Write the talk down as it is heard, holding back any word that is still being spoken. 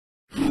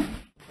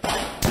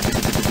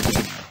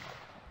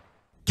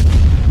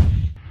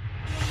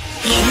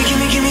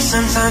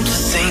some time to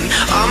think.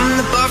 I'm in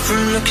the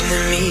bathroom looking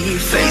at me,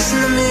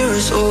 facing the mirror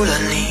is all I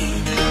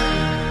need.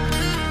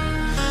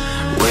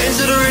 Waiting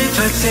till the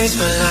replay takes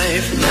my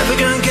life, never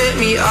gonna get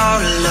me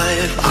out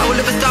alive. I will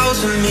live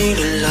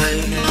 1,000,000,000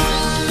 lives.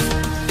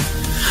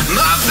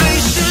 My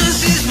patience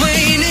is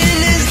waning,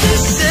 is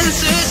this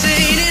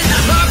entertaining?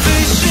 My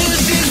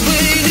patience is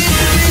waning,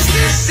 is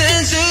this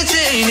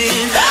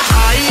entertaining?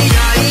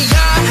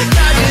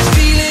 Got this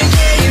feeling,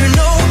 yeah, you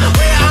know,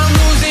 where I'm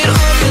losing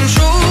all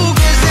control,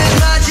 'cause there's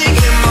magic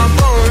in my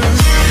bones.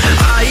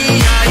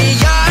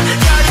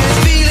 Got this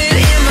feeling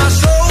in my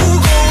soul.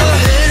 Go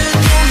ahead and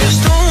throw your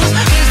stones,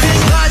 'cause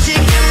there's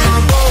magic in my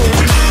bones.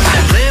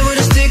 Playing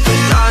with a stick of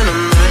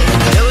dynamite,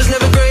 it was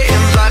never great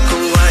in black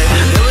and white.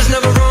 It was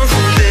never wrong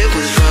for it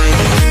was right.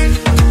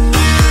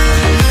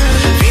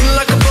 Feeling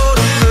like a boat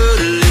of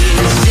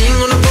hurtling, sitting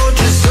on a boat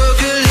just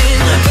circling,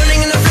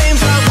 burning in the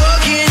flames like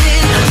walking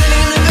in,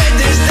 laying in the bed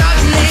that's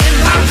starting in.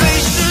 My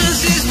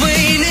patience is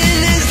waning,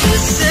 is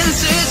this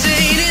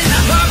entertaining?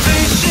 My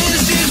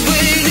patience is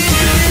waning,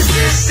 is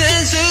this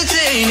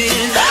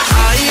entertaining?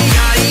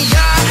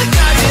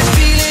 Got this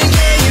feeling,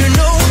 yeah, you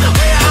know,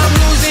 where I'm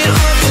losing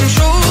all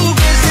control,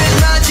 'cause there's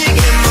magic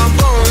in my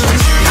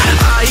bones.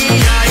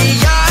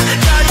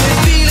 Got this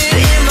feeling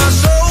in my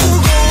soul.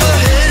 Go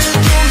ahead and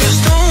throw your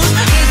stones,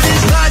 'cause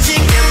there's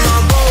magic in my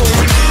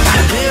bones.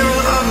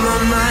 Mirror of my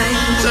mind,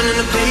 turning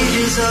the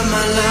pages of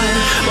my life,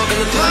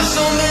 walking the path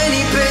so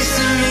many places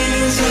a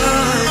million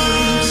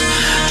times,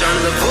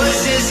 drowning the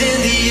voices in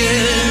the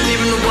air,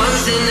 even the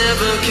ones that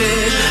never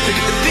cared. Pick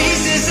up the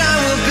pieces, I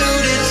will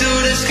build it to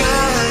the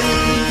sky.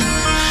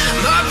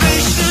 My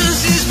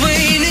patience is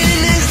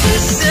waning, is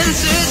this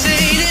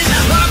entertaining?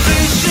 My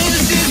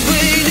patience is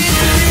waning,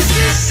 is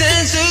this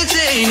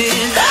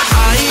entertaining?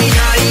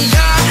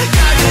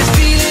 Got this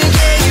feeling,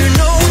 yeah, you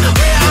know,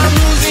 where I'm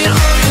losing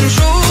all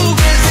control,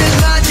 'cause there's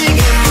magic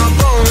in my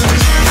bones.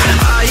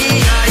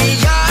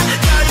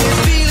 Got this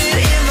feeling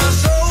in my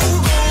soul.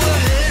 Go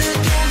ahead and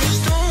throw your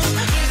stones,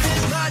 'cause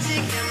there's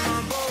magic in my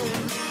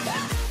bones.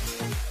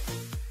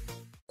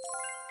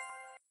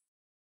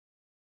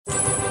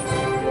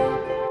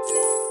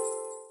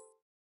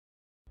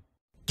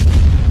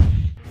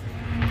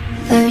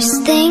 First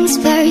things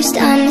first,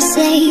 I'ma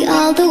say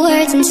all the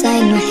words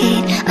inside my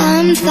head.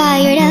 I'm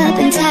fired up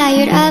and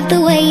tired of the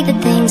way that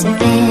things have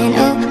been.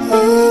 Oh,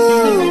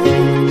 ooh,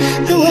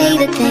 the way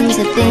that things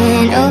have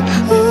been. Oh,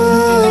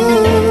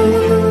 ooh.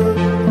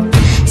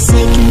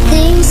 Second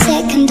thing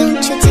second,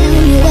 don't you tell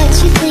me what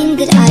you think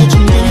that I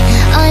can be.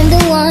 I'm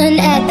the one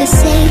at the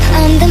same,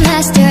 I'm the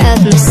master of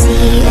my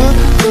sea. Oh,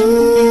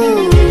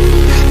 ooh,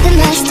 the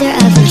master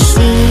of my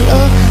sea.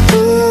 Oh,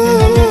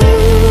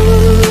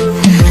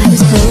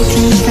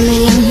 from a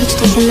young age,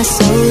 taking my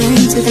soul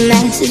into the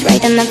masses,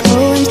 writing my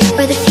poems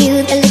for the few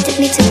that looked at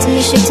me, took to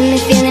me, shook to me,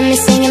 feeling me,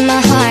 singing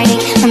my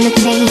heartache. From the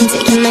pain,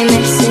 taking my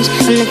message,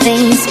 from the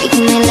vein,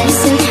 speaking my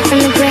lesson, from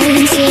the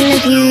brain, seeing the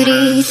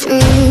beauty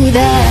through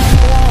the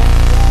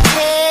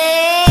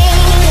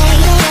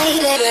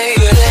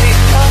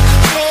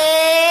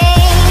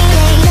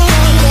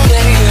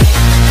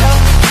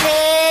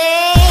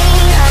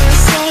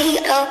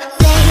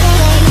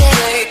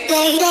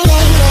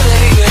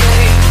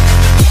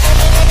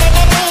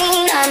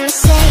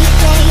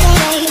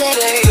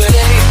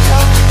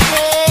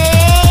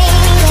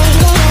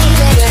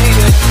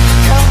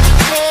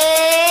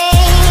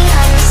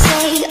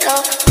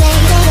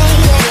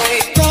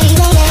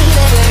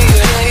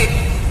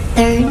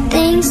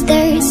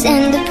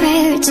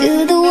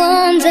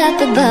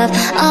above.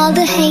 All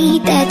the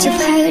hate that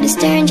you've heard has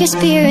turned your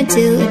spirit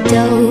to a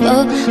dove.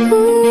 Oh,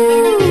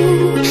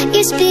 ooh,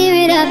 your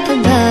spirit up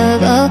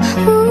above. Oh,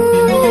 ooh.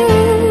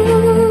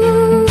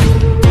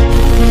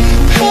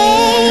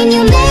 Pain,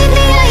 you made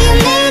me, oh, you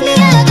made me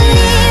a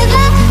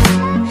believer,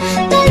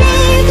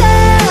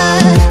 believer.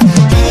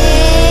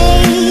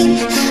 Pain,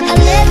 I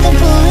let the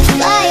bullets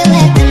fly, I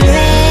let them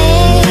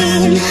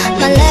rain.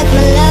 My luck,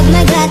 my love,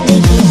 my God, they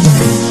give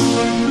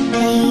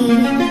pain.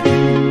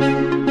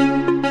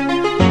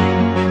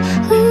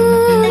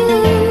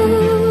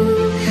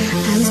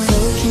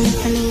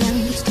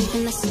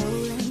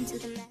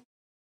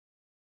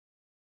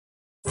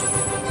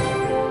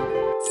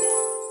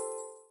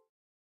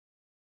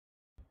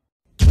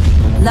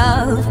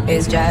 Love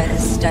is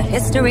just a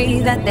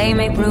history that they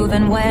may prove,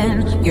 and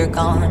when you're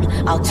gone,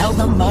 I'll tell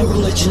them my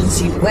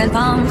religion's you. When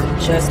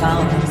punctures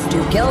come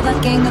to kill the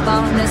king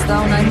upon his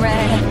throne, I'm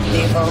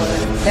ready for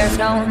their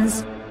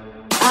stones.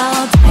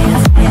 I'll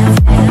dance, dance,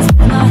 dance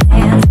with my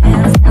hands,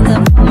 hands, hands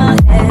up on my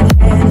head,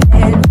 head,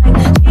 head. Like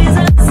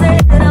Jesus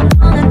said, I'm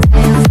gonna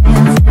dance,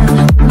 dance, dance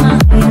with my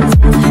hands,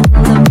 hands,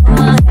 hands up on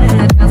my head.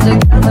 Dance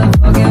together,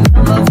 forgive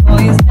them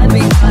before you stand,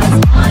 because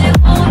I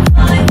won't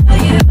fight for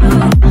you.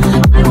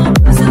 I won't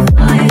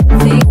crucify the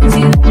things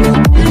you do.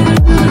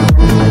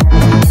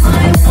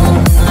 I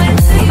won't fight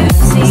for you.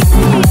 See,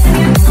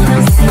 you're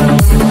gonna still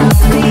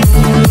love me.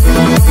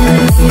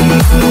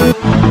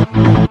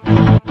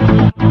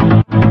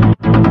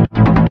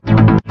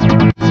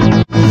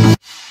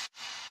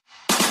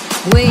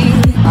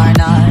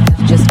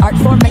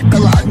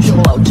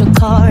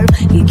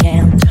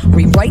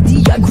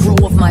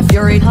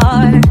 fury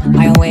heart.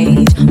 I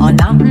wait on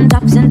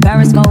mountaintops in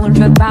Paris, going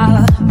to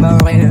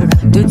mourir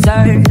to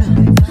turn.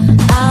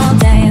 I'll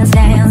dance,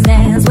 dance,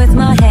 dance with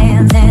my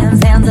hands,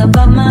 hands, hands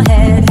above my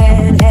head,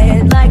 head,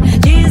 head. Like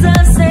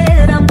Jesus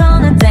said, I'm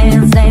gonna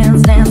dance,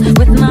 dance, dance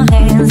with my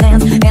hands,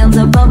 hands, hands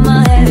above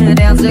my head.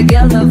 Dance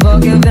together,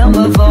 forgive him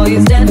before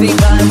he's dead.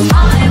 Because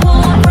I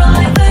won't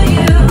cry for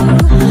you,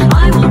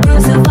 I won't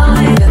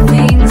crucify the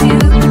things you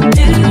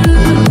do.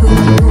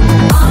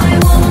 I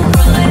won't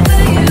cry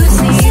for you,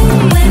 see,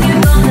 when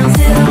you're gonna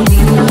tell me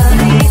why.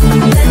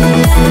 Let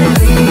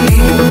me.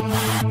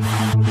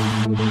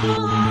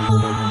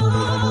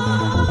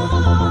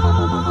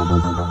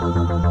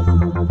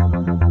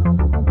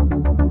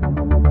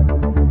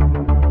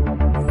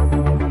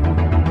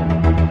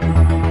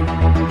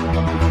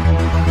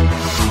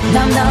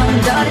 Dum dum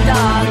da da da,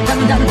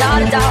 dum dum da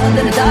da da,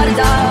 da da da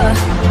da.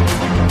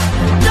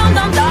 Dum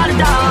dum da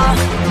da da,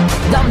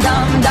 dum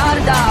dum da da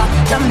da,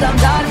 dum dum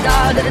da da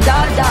da, da da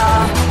da.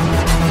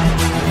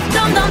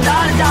 Dum dum da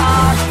da da.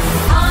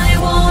 I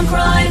won't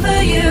cry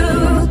for you,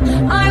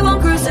 I won't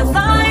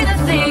crucify the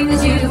things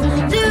you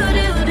do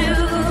do do.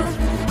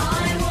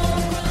 I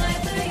won't cry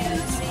for you,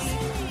 see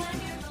when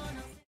you're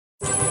gonna.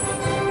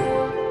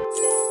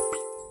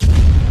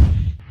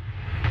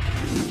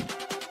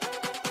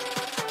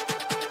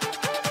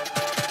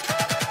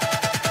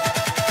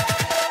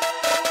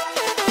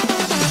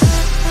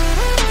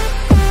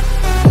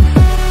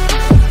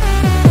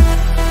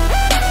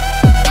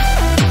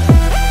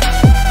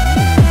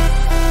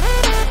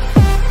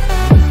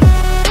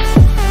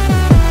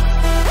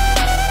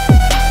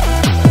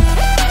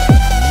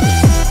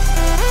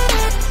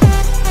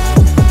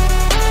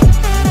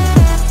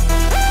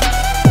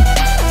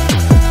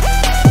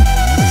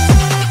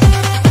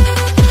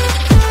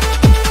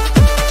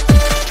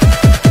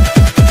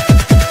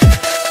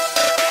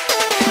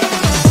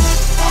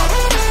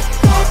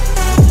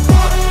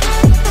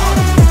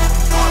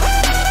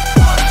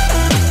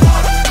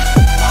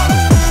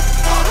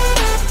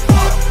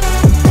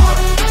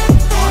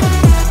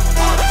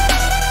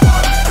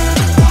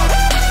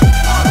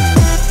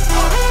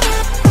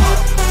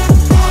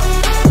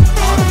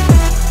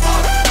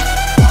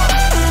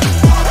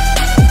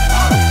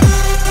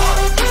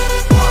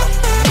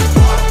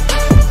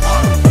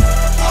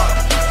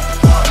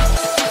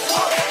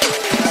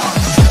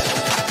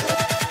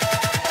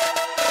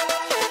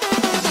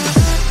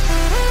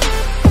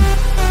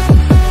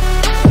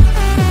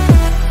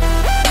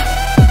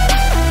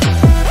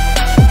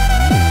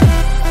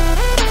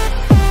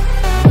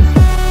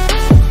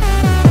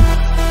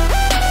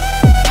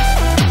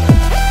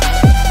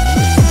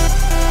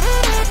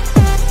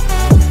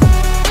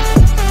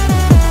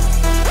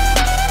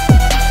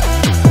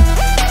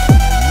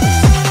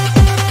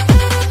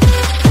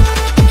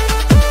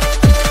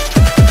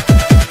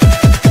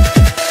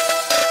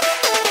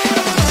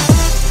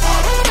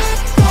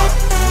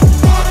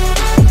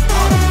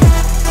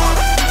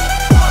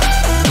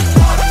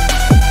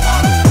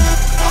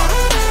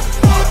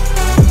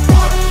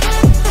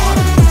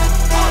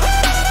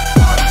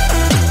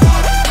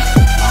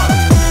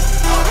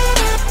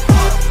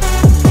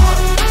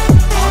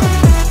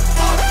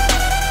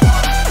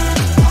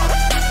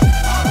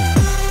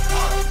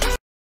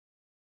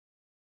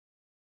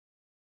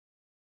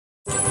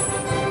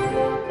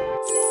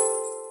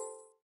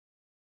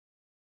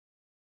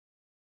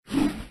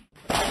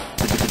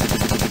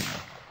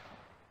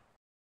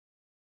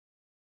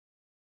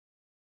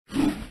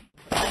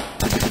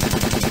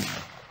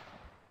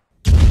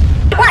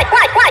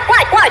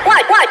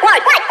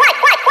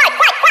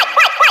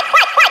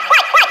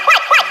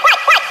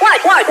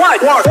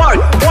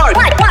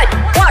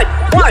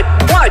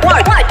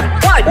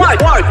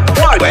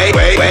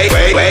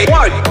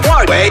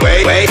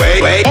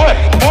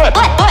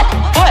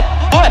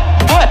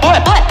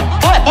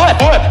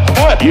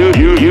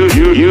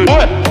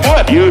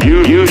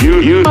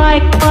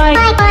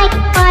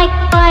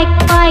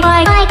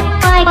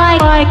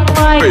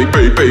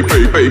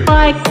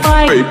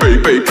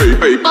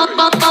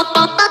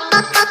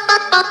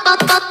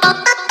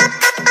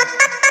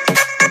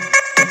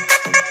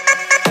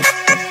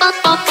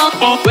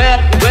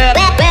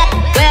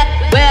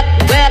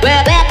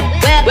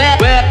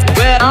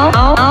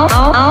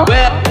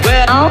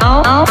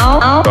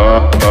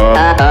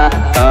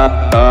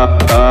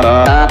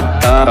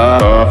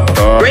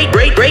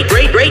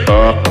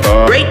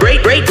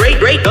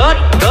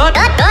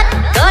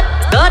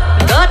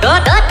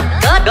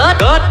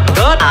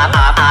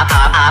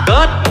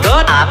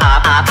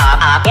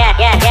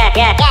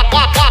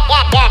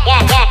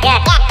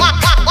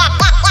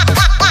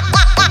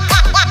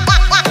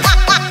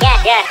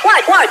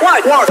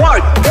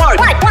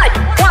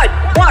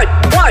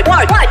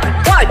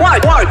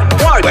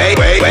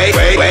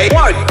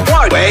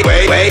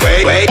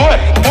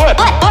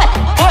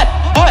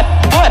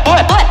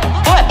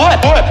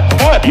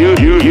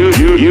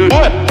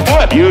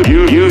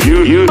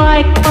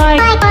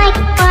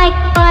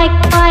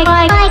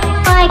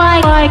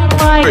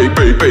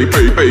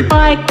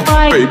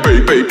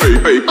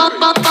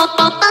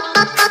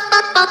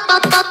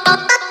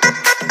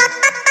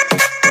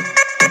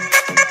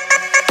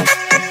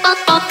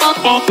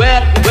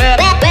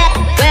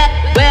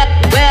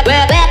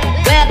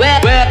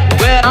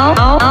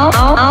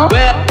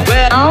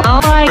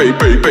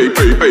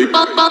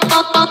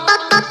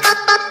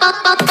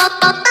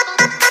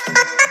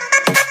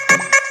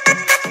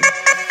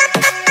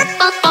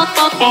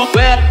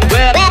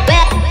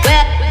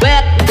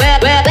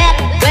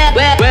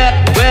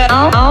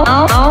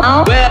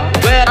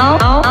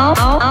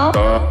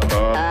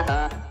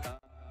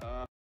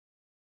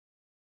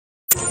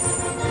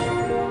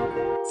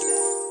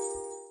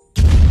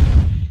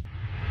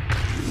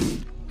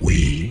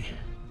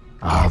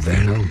 Ah,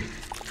 Venom.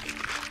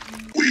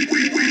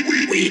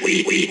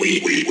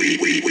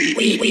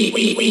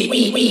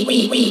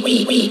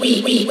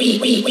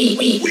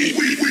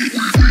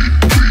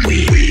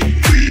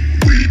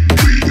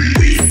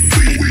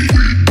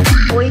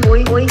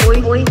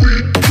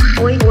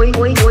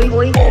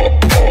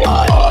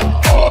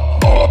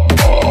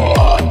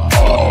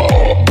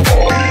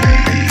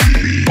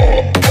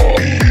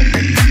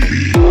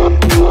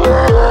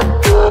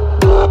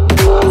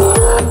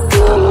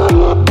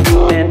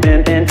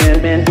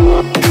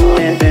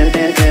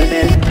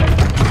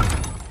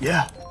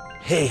 Yeah.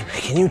 Hey,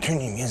 can you turn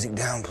your music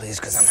down, please?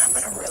 Because I'm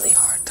having a really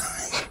hard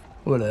time.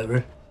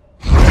 Whatever.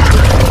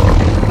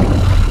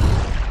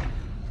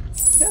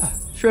 Yeah,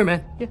 sure,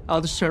 man. Yeah,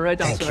 I'll just turn it right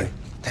down. Thank you.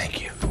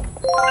 Thank you.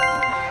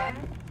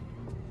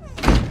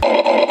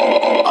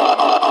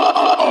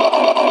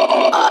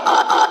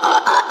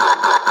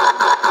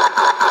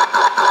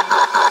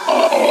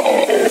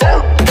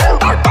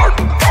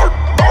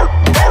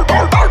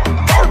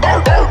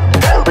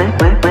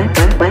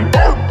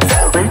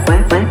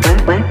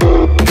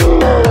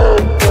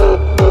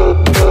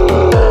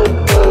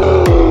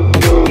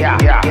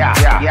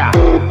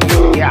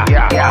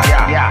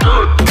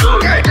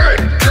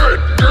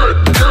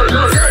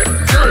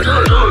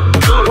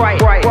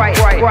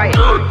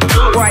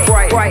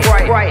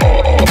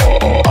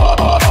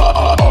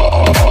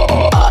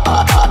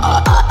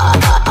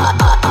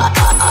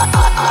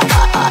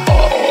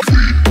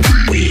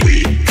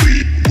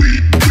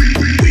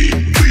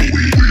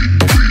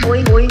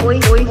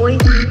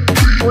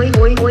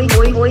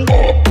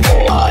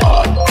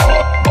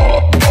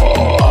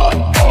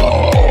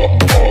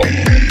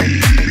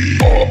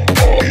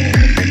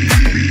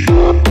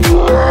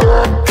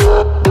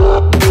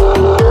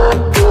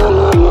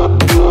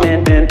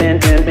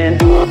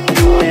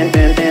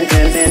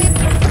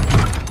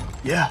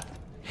 Yeah.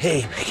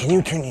 Hey, can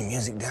you turn your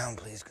music down,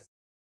 please?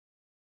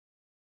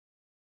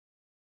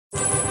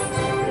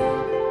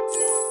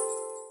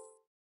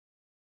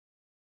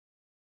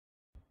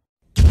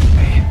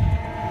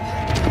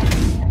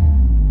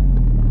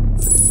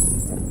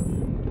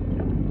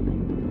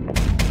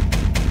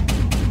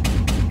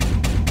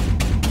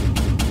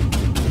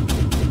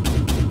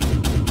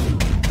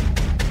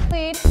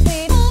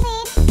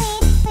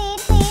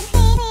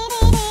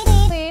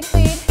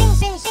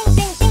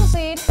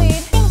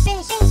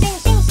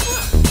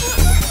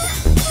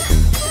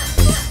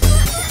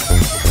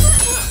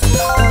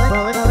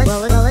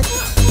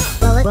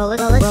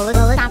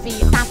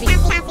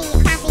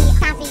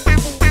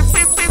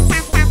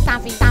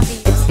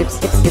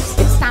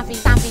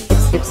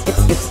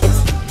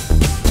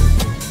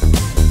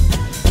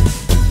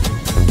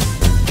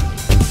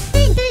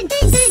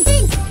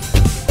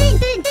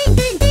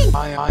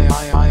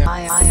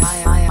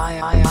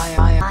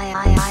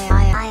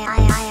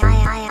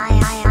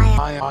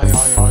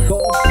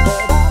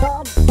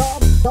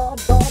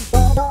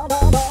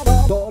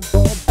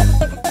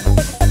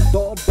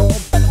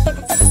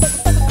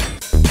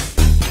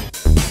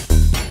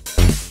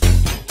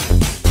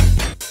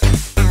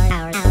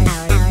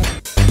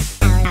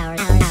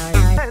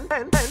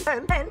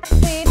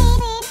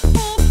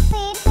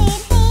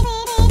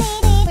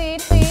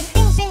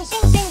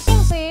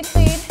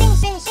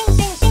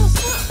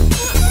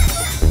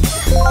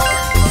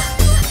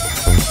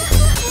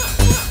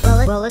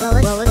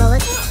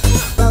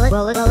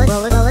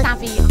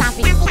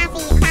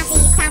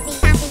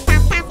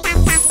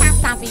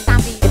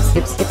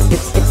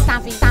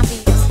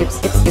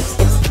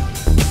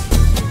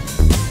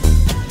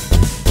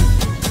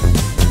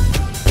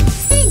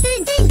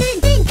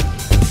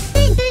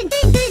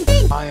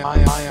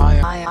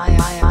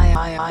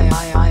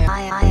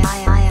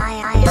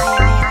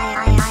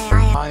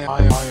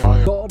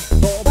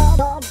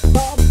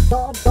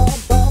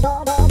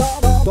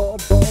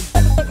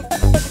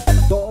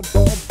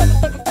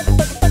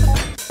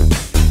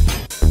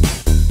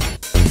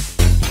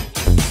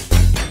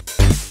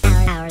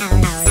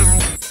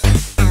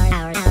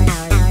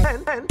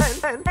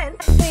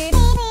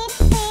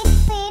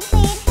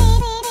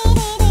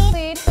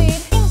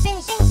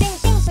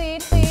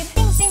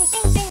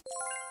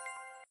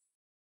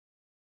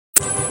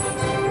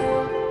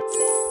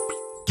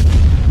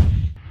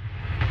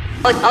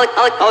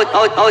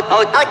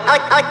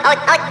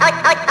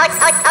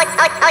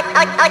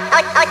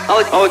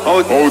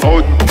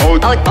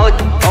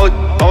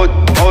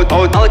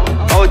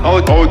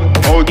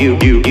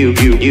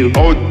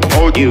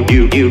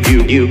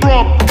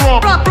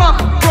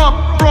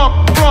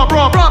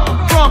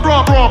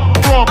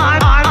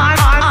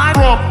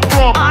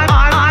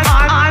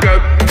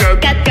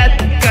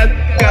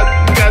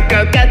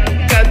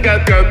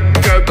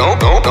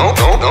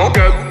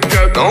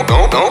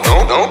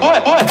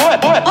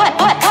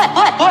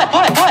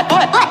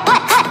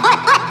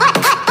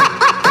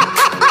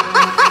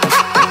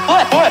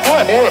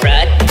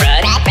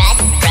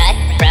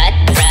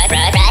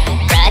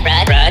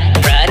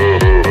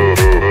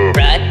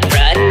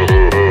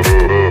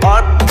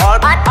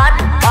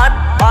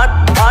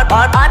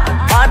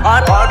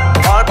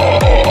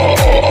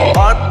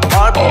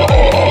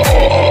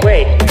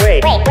 Wait.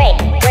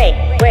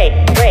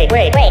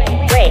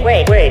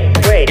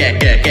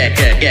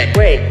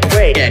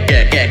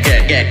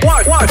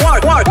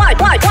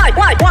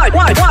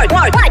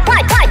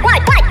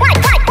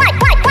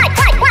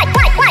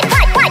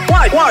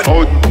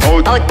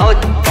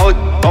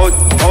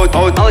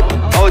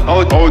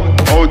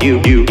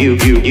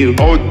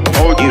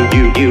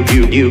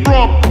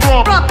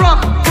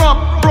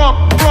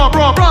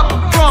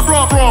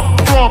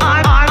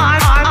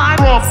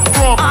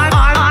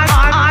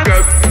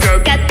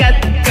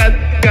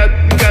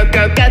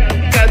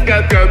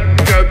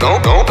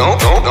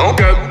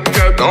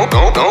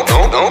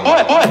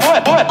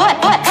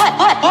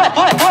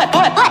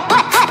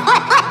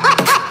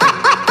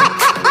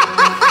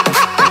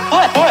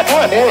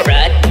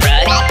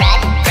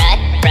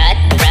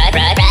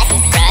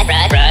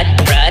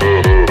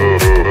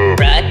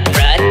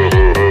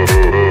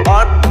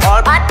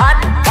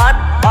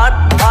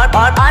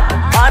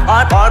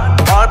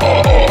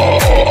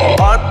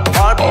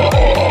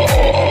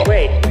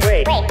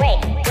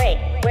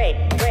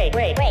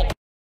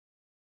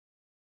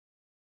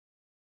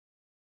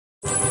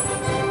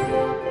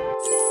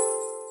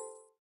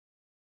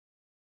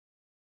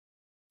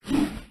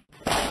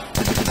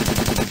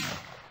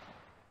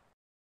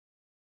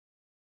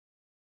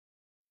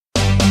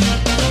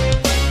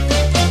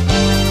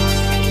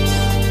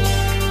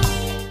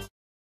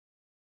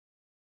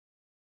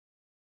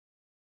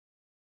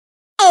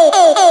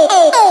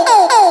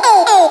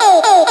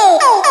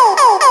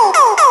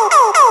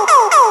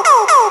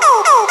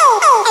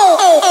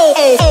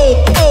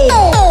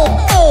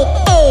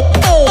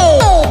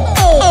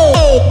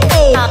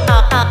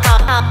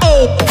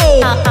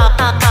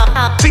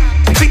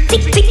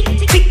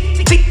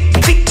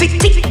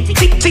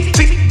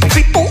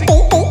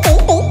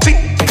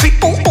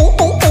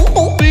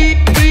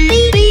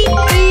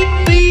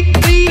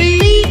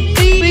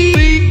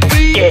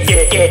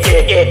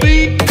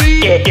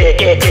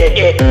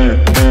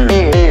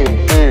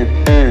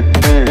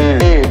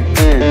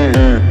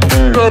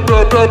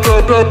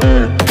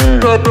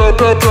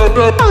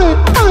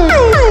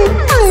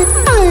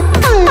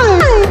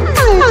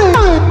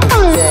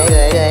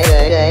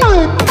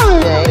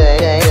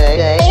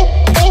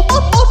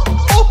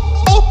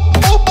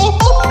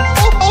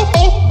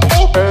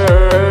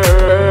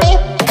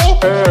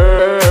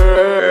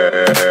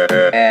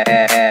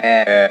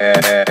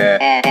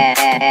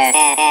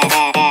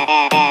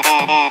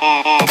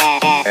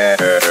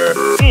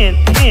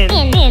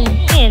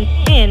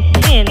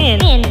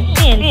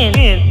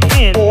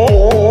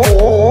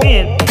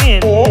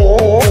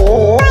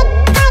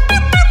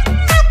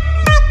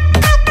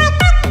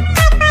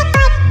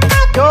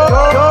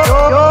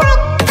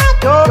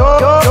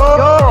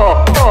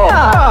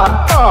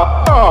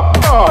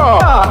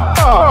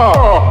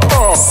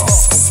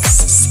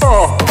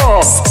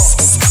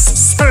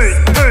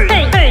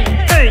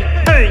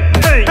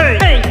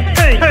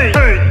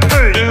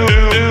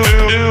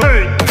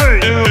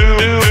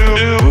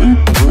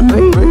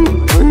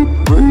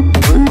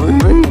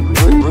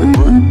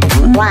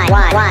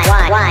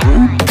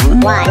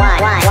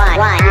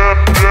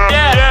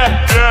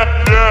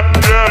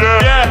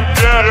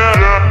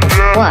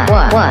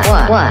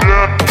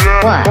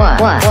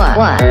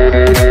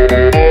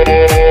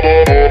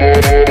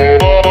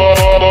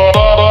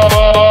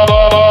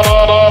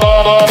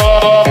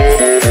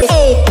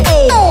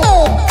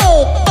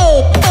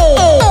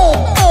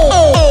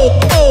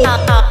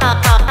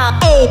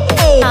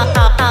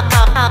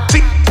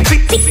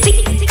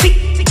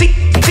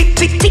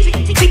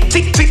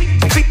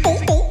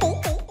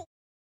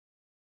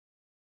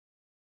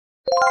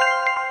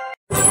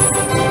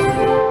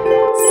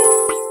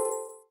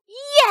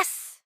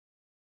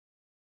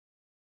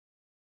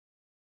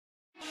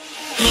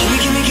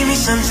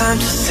 some time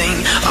to think.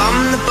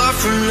 I'm in the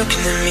bathroom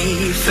looking at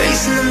me,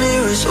 facing the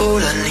mirror's all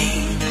I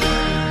need.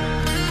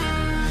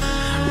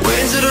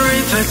 Winds of the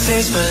reaper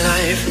taste my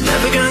life,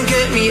 never gonna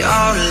get me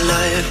out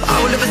alive. I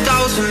will live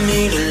 1,000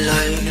 million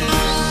lives.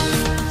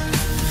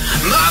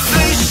 My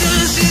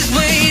patience is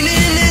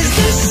waning, is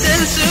this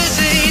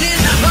entertaining?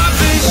 My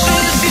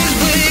patience is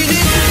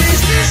waning,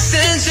 is this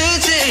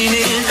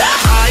entertaining?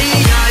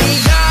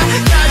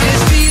 Got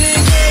this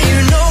feeling, yeah, you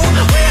know,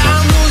 where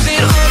I'm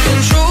losing all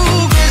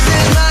control, 'cause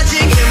there's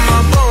magic in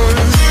my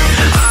bones.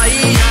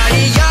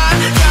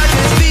 Got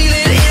this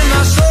feeling in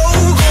my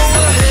soul. Go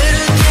ahead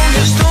and throw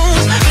your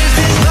stones, 'cause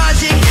there's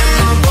magic in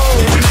my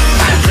bones.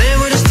 Playing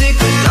with a stick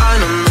of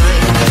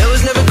dynamite. There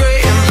was never gray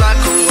and black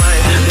and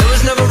white. There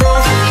was never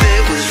wrong,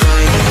 it was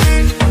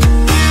right.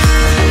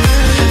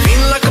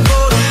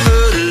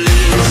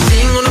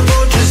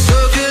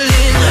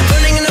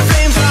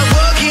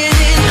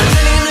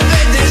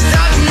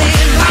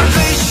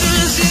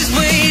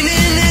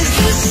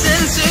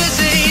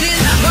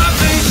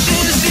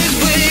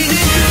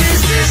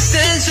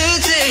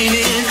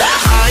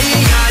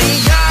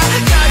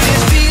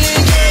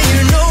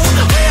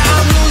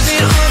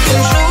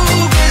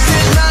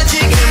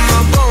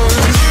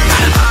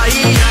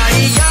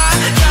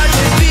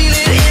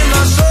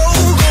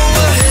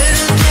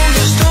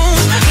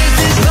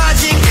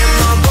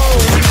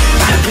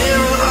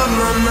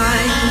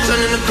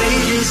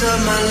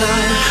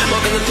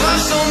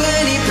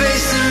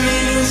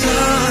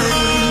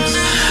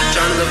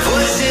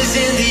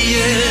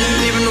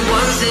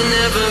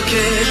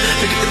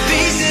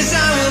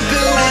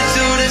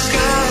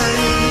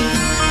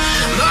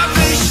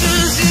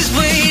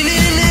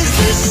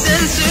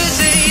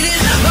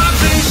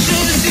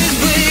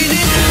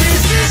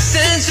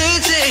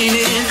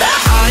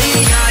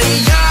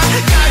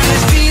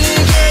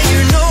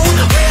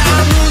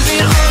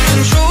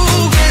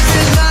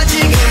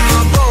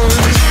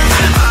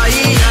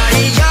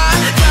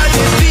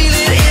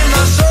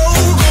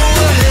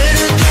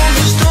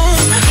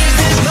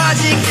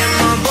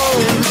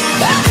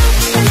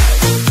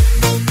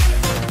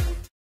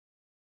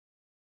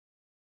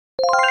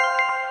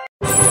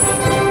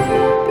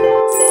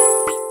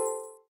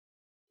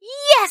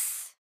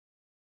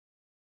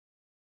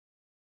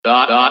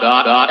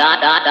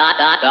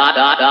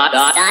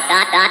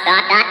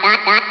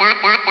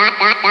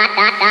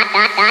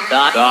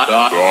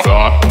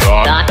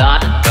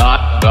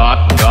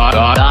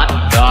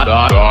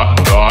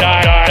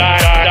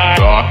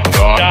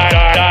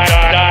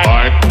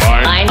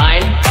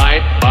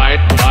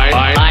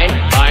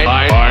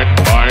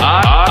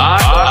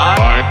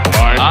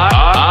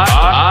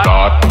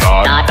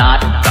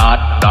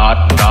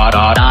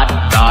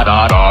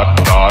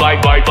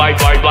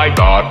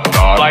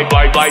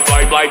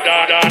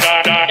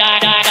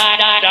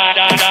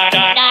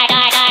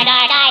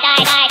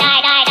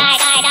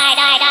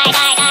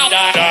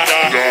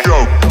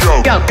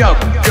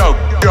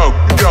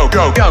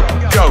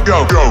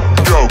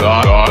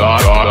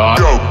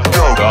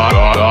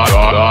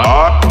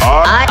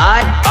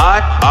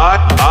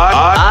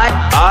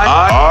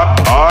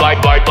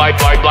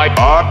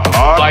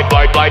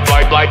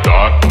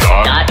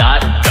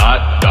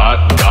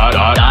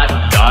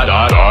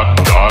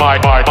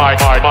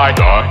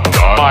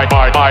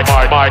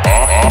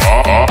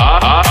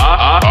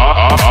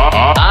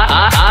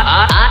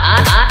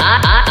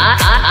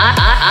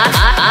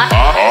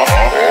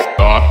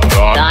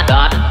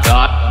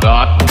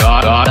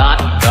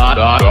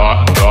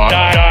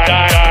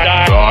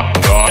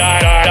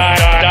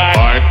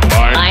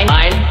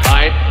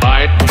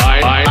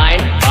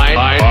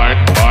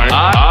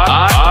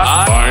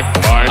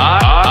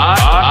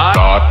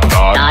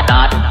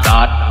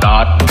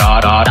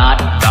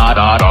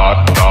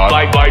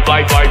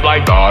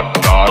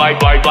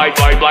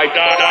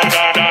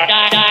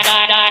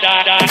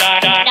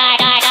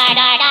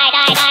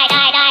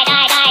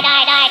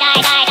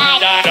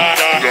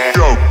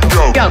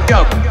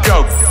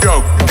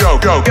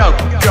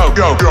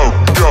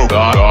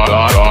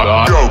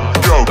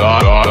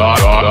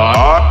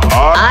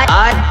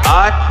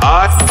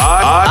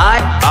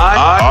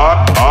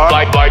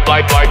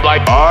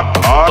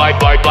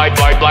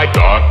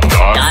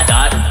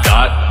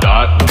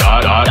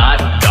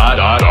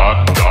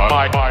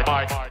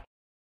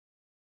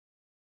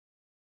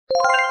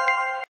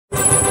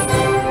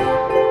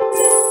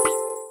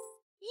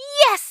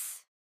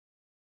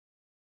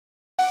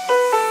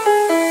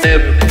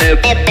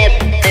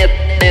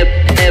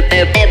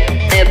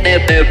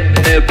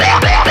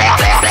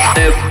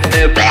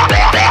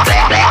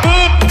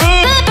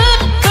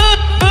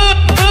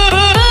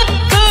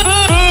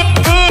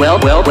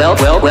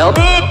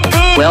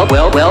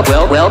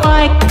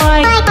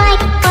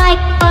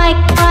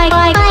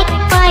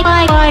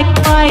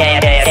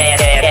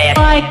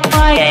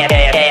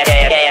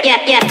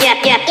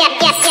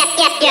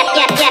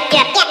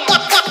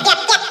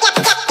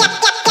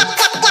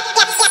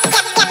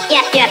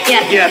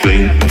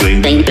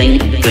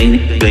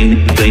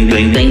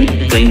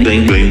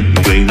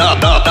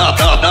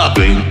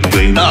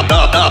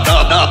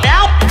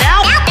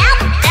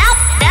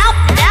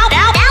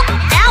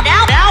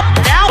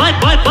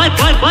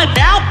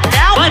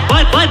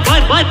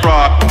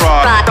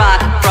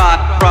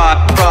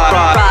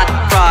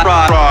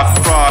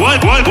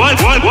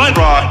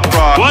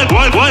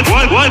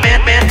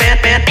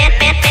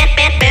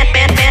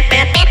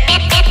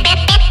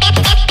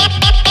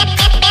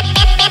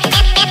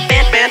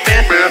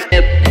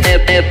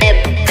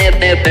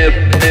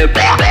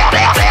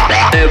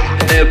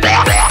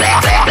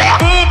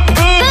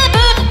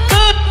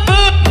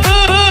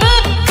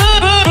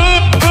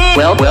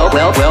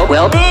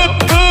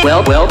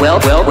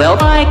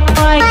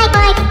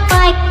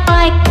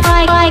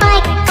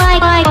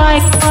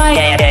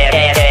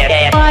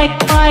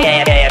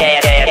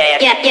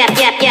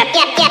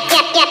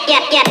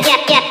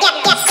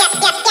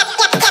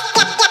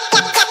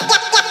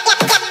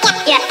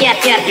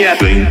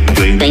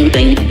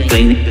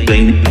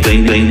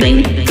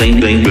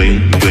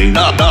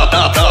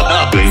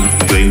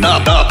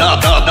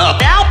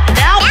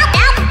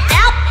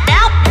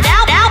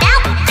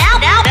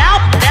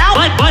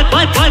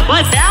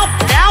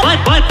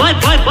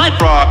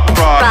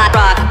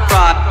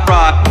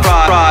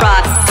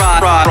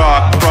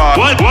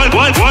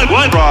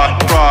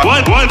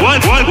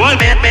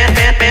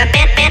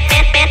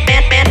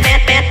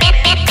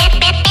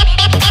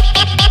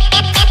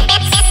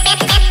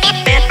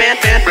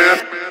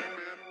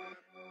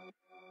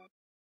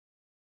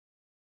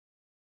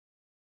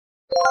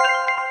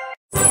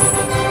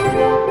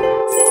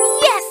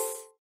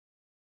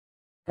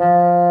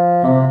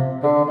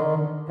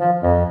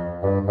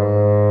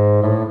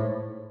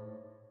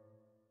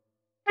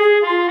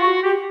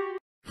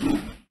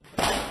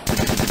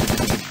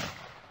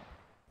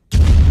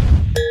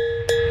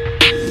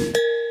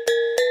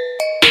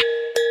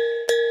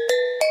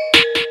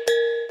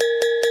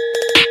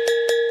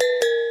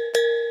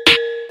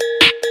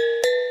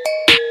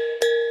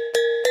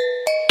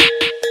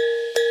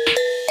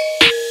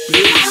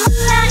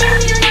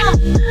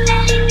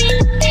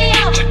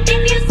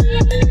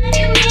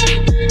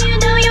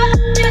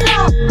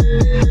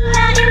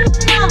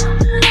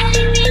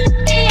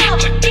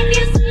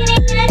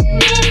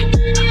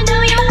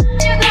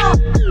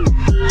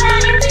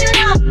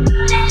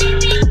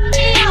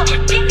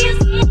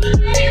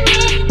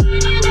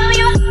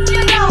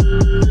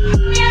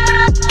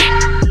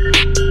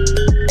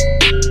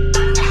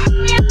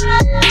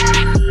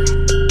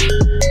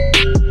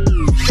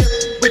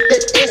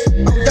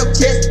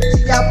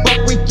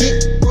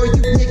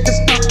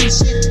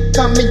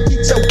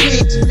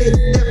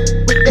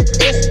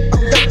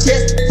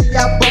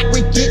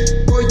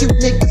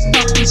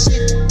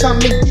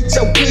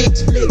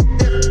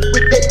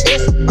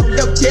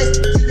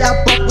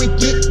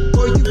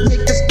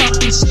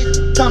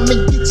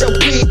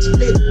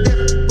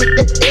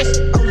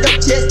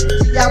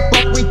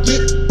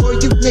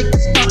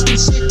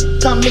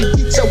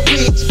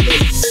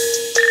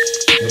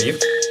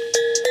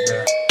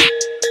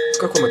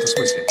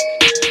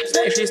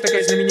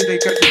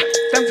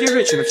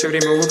 женщина все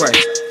время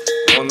улыбается.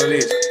 Мона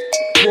Лиза.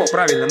 Во,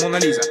 правильно, Мона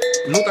Лиза.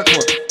 Ну так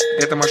вот,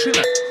 эта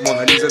машина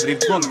Мона Лиза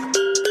дрифт гонок.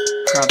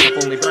 Хан по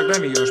полной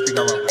программе ее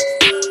нашпиговал.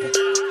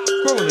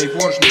 Кованые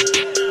поршни.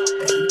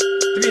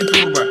 Твин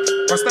турбо.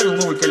 Поставил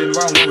новый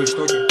коленвал, новые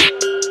штоки.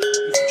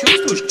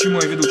 Чувствуешь, к чему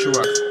я веду,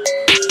 чувак?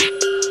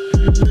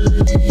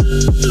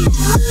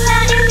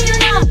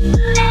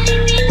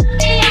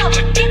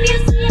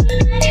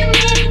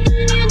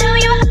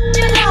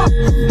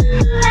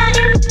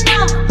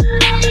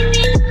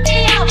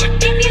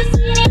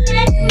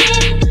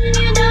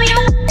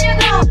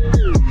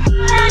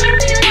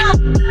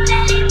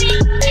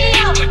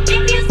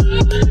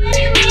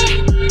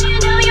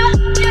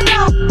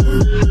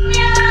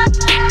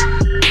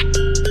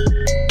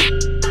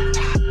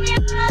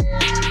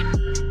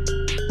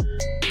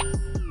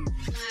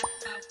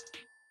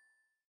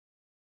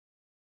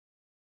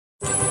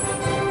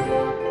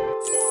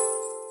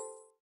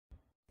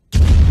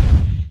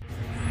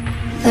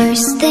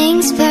 First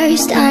things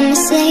first, I'ma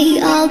say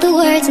all the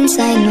words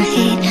inside my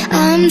head.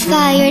 I'm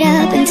fired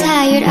up and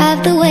tired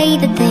of the way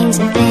that things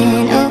have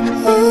been. Oh,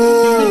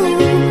 ooh,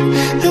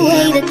 the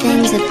way that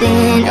things have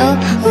been. Oh,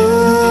 ooh.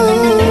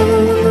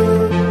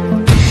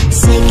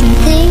 Second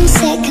thing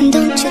second,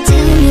 don't you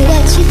tell me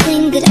what you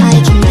think that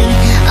I can be.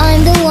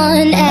 I'm the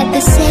one at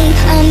the same,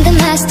 I'm the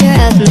master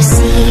of my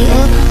sea.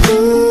 Oh,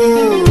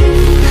 ooh,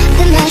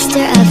 the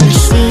master of my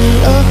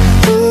sea. Oh,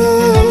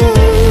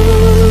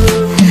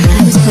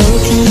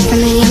 from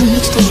a young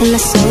age, taking my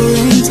soul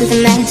into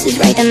the masses,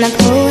 writing my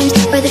poems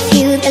for the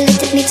few that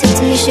looked at me, took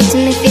to me, shook to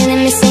me,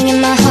 feeling me, singing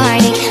my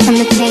heartache. From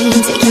the pain,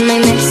 taking my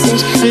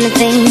message, from the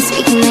veins,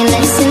 speaking my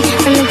lesson,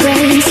 from the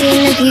brain,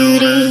 seeing the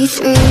beauty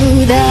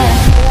through the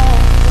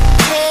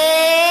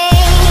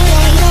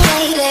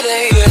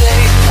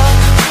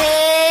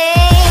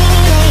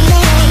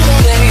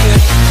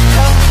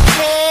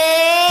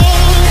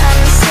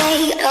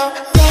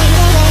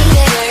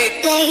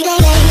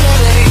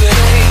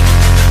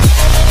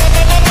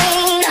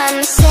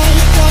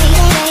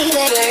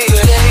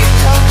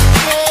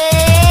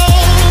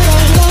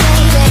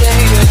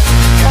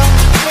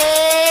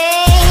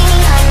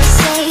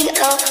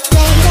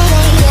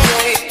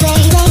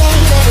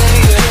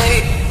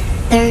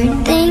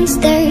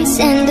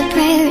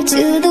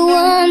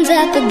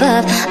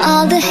above.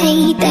 All the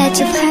hate that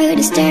you've heard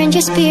has turned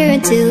your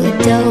spirit to a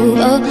dove.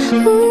 Oh,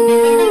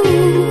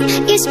 ooh,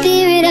 your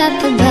spirit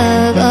up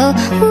above. Oh,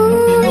 ooh.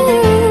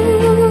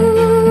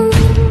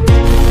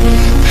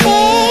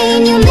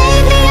 Pain, you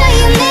made me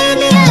a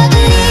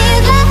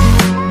believer,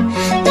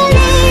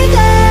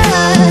 believer.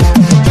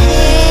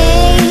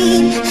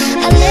 Pain,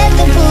 I let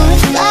the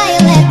bullets fly,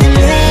 I let them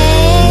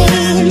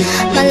rain.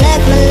 My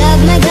luck, my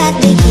love, my God,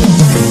 they keep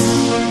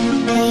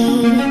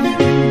pain.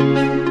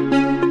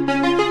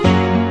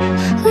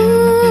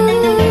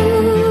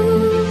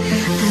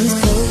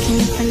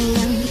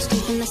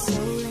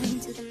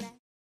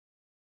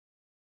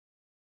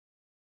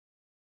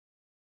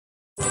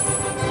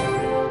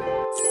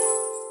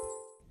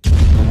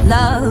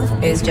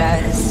 Love is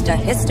just a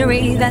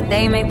history that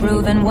they may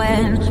prove, and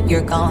when you're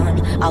gone,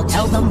 I'll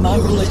tell them my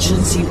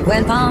religion. See,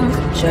 when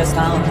punctures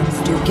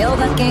comes to kill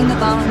the king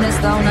upon his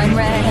throne, I'm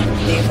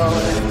ready for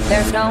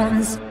their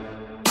stones.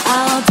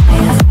 I'll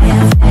dance,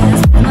 dance,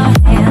 dance with my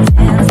hands,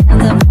 hands,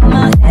 hands up on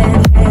my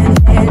head, head,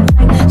 head.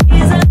 Like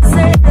Jesus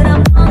said,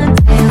 I'm gonna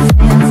dance,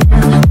 dance,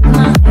 dance with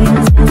my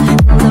hands, hands,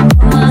 hands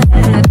up on my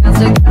head. Dance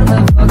together,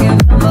 forgive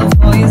them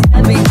before you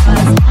stand,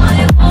 because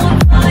I won't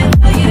cry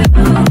for you.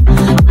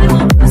 I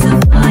won't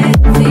crucify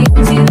the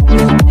things you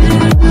do.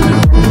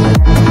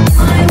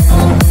 I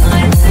won't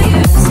cry for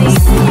you. See,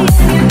 if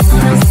you're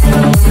gonna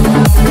still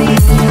love me.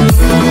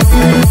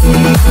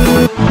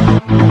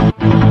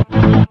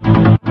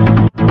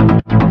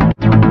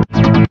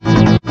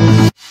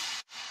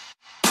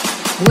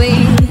 We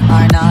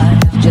are not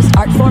just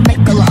art for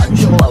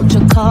Michelangelo to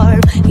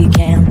carve. He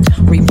can't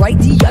rewrite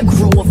the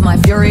aggro of my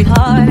fury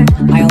heart.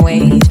 I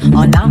wait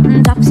on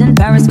mountaintops in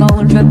Paris,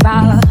 going to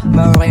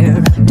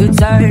Maria to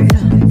turn.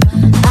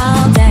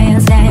 I'll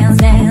dance, dance,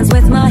 dance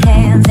with my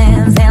hands,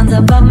 hands, hands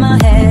above my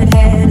head,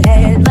 head,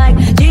 head. Like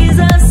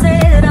Jesus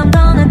said, I'm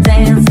gonna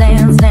dance,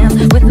 dance, dance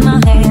with my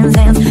hands,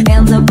 hands,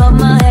 hands above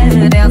my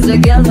head. Dance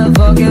together,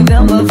 forgive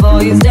him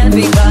before you stand,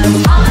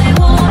 because I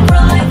won't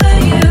cry for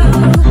you.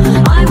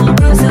 I won't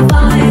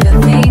crucify the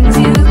things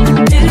you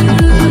do.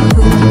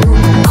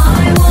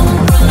 I won't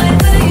cry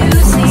for you.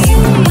 See,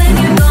 when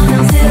you're gonna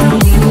tell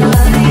me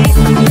bloody,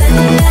 let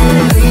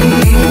me.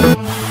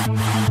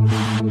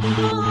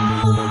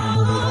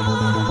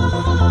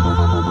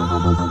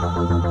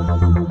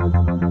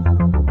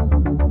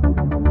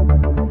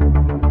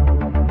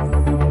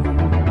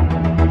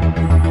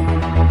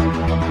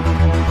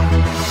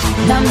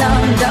 Dum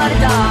dum da da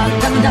da,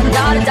 dum dum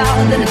da da da,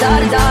 da da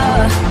da.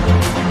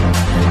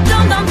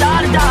 Dum dum da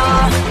da da,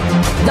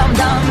 dum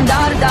dum da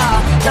da da,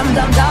 dum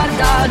dum da da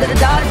da, da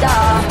da da.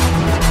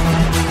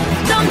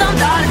 Dum dum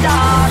da da da.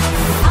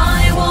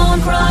 I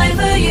won't cry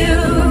for you.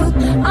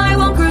 I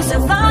won't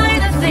crucify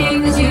the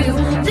things you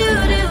do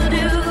do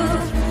do.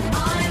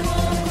 I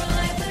won't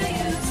cry for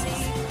you.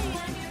 See.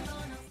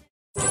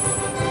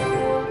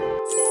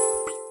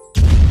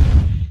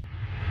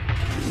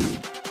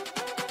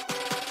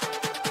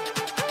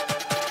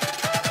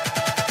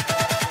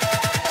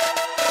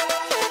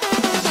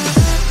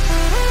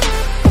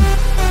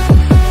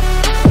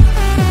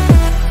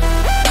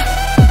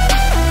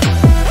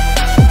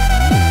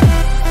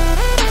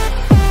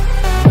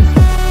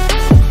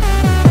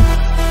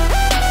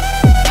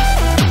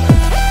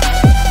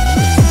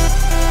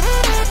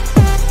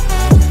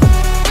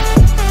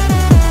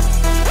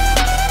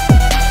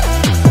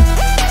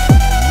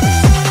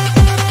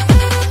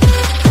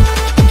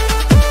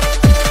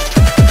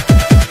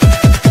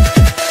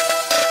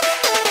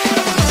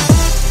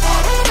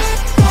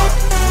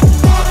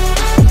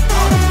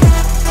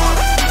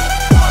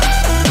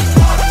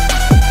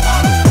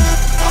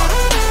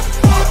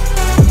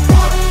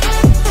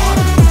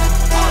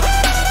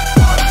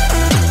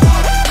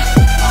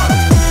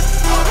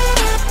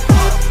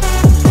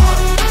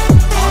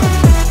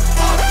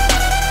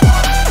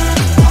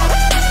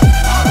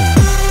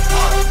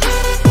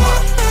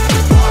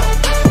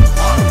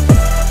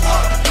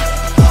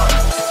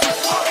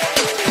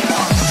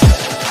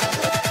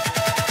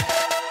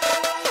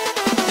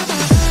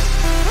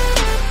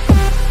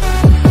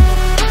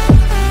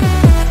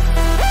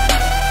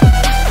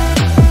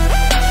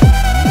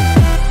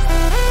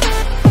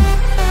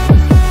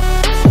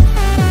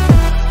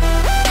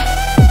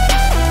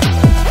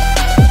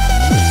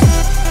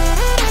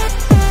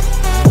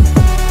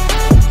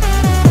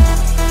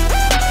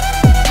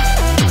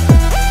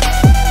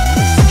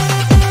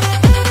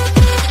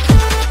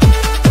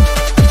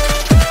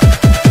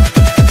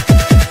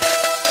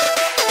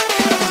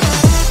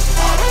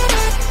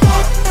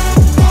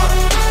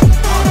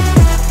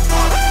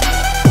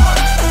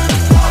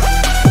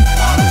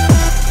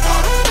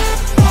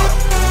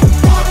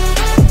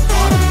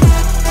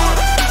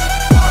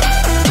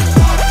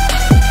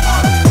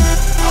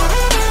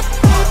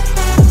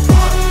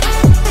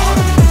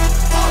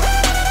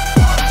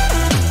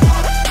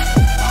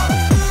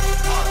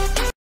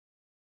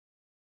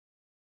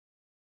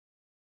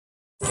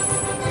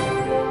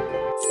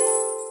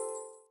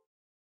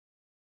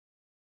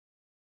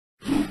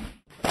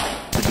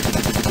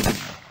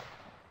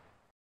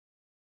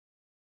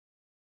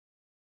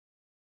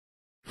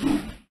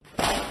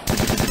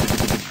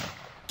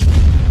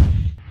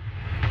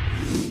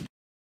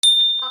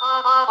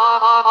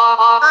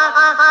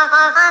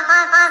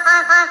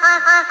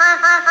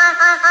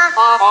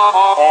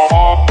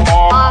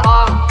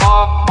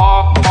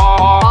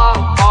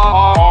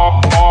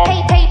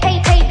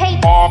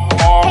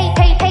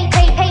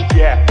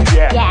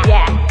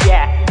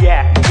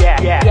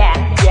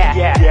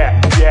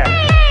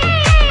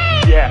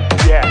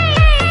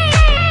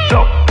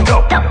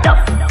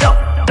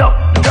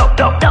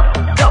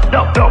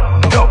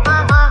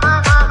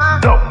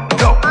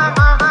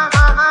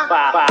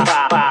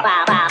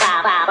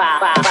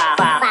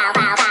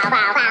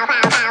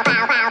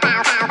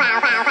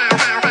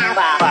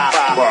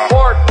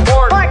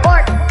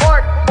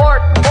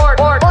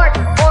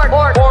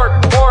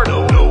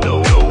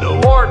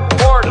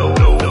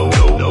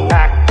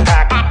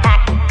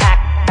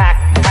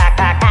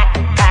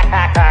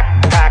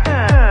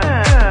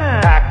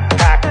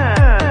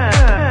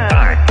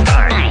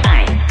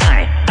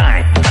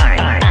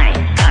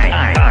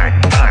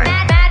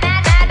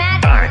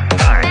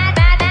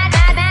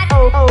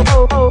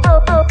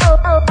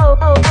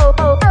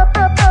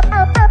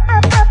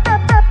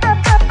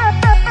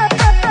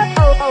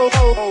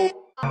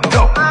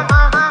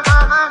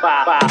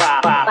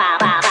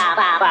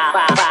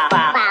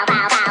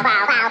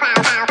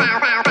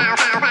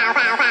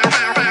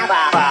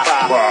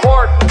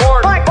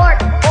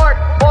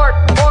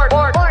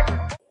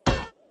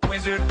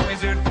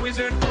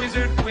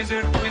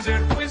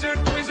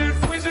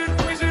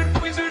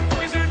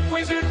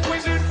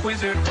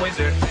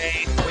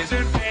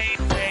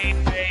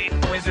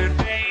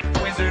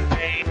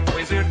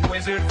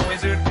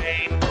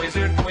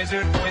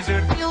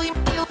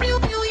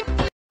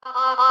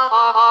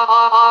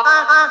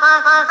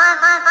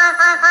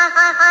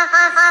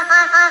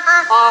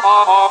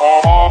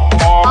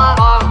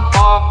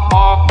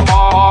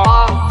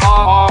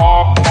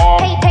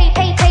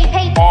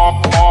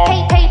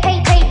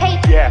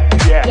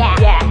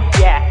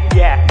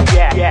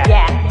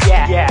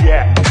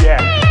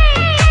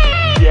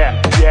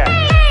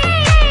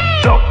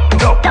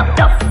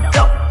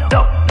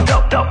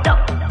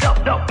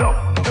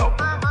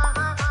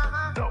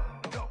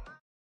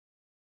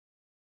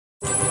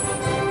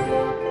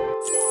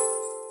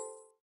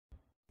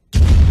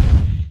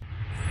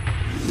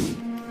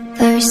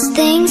 First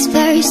things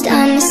first,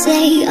 I'ma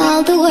say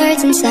all the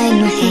words inside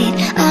my head.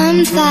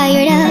 I'm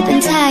fired up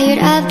and tired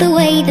of the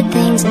way that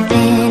things have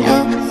been.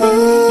 Oh,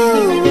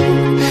 ooh,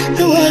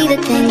 the way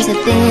that things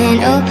have been.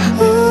 Oh,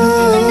 ooh.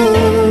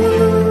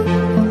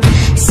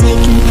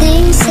 Second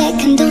thing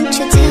second, don't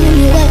you tell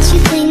me what you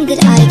think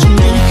that I can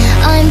be.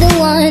 I'm the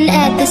one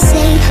at the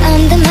sea,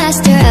 I'm the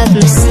master of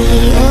my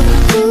sea. Oh,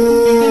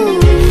 ooh,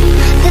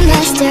 the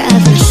master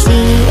of my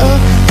sea. Oh,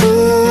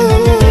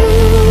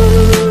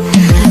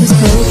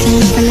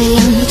 from a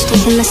young age,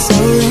 taking my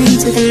soul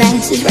into the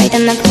masses,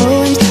 writing my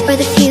poems for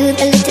the few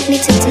that looked at me,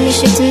 took to me,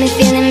 shook to me,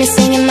 feeling me,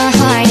 singing my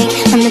heartache.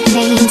 From the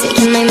pain,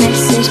 taking my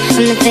message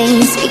from the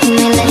veins, speaking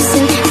my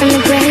lesson from the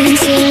brain,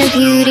 seeing the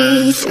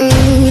beauty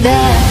through the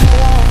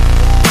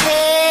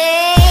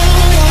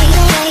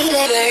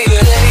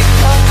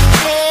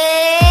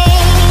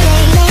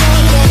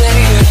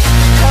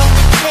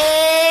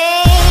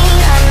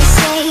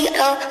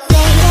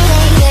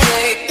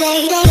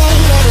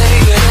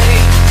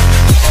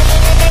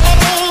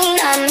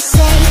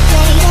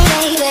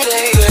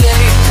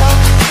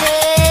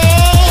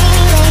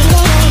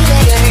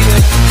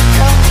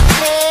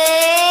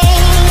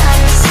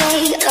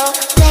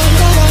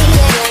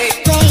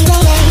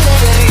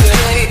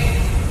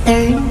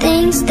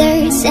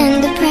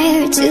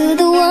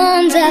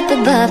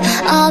above.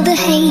 All the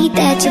hate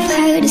that you've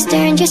heard has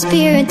turned your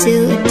spirit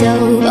to a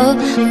dove. Oh,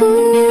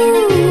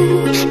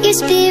 ooh, your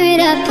spirit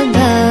up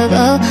above.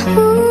 Oh,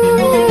 ooh.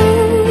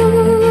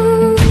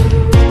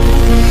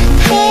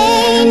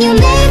 Pain, you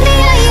made me,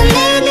 oh, you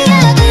made me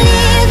a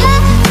believer,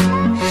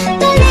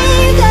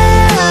 believer.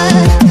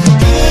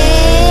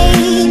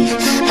 Pain,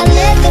 I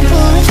let the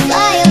bullets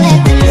fly, I let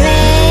them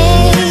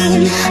rain.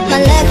 My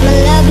luck, my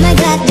love, my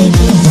God, they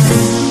keep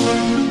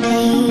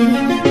pain.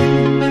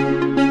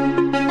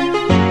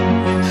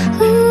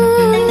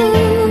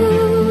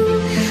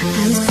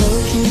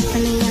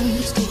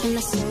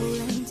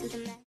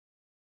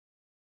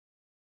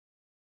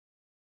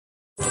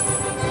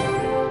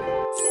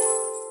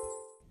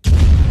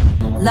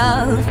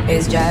 Love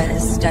is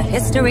just a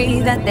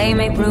history that they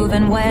may prove,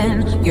 and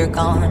when you're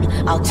gone,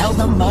 I'll tell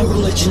them my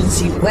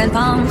religion's you. When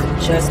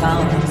punctures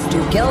comes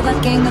to kill the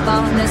king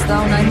upon his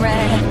throne, I'm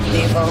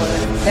ready for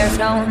their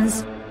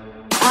stones.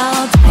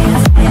 I'll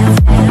dance,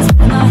 dance, dance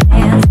with my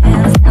hands,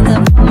 hands, hands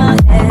up on my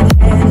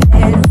head, head,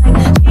 head.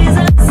 Like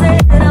Jesus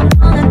said, I'm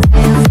gonna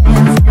dance,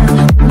 dance, dance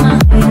with my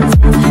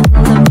hands, hands,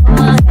 hands up on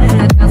my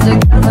head. Dance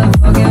together,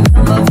 forgive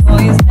them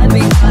before you stand,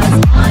 because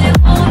I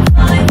won't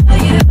cry for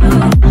you.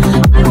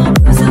 I won't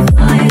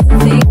crucify the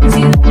things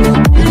you do.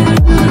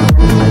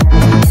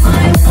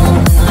 I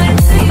won't cry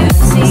for you,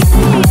 see,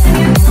 and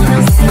you're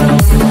gonna still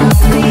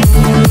love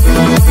me.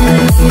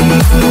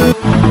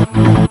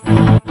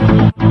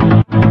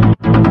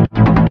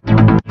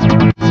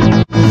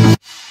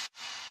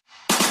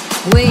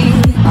 We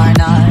are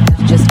not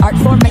just art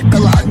for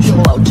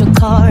Michelangelo to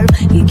carve.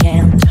 He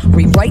can't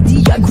rewrite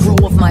the aggro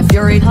of my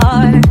fury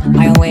heart.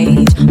 I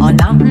wait on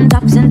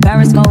mountaintops in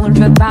Paris, going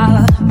to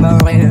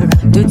Maria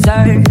to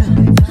turn.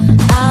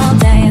 I'll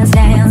dance,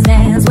 dance,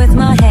 dance with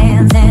my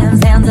hands,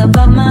 hands, hands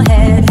above my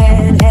head,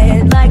 head,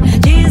 head. Like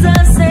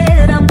Jesus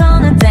said, I'm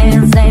gonna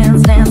dance,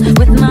 dance, dance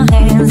with my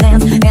hands,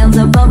 hands, hands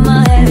above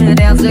my head.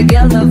 Dance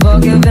together,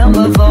 forgive him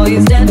before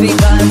he's dead,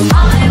 because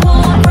I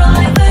won't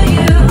cry for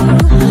you.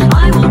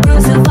 I won't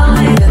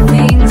crucify the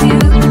things you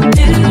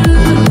do.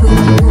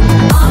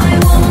 I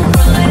won't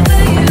cry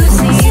for you,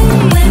 see,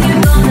 when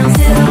you're gonna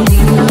tell me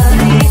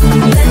bloody,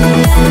 let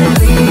it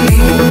be.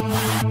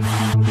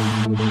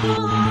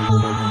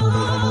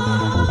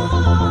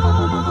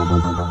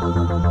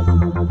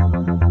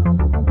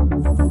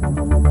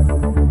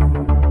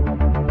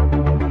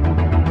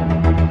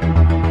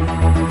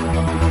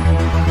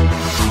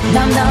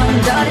 Dum dum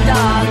da da da,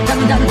 dum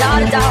dum da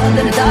da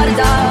da da da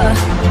da.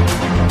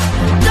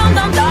 Dum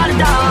dum da da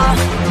da,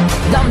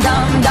 dum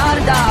dum da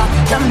da da,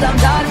 dum dum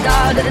da da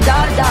da da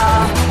da.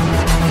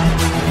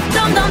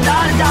 Dum dum da da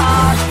da.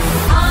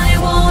 I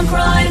won't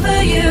cry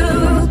for you.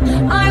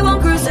 I won't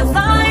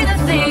crucify the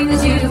things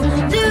you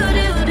do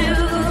do do.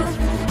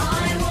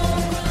 I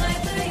won't cry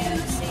for you.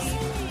 See,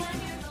 when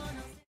you're gonna.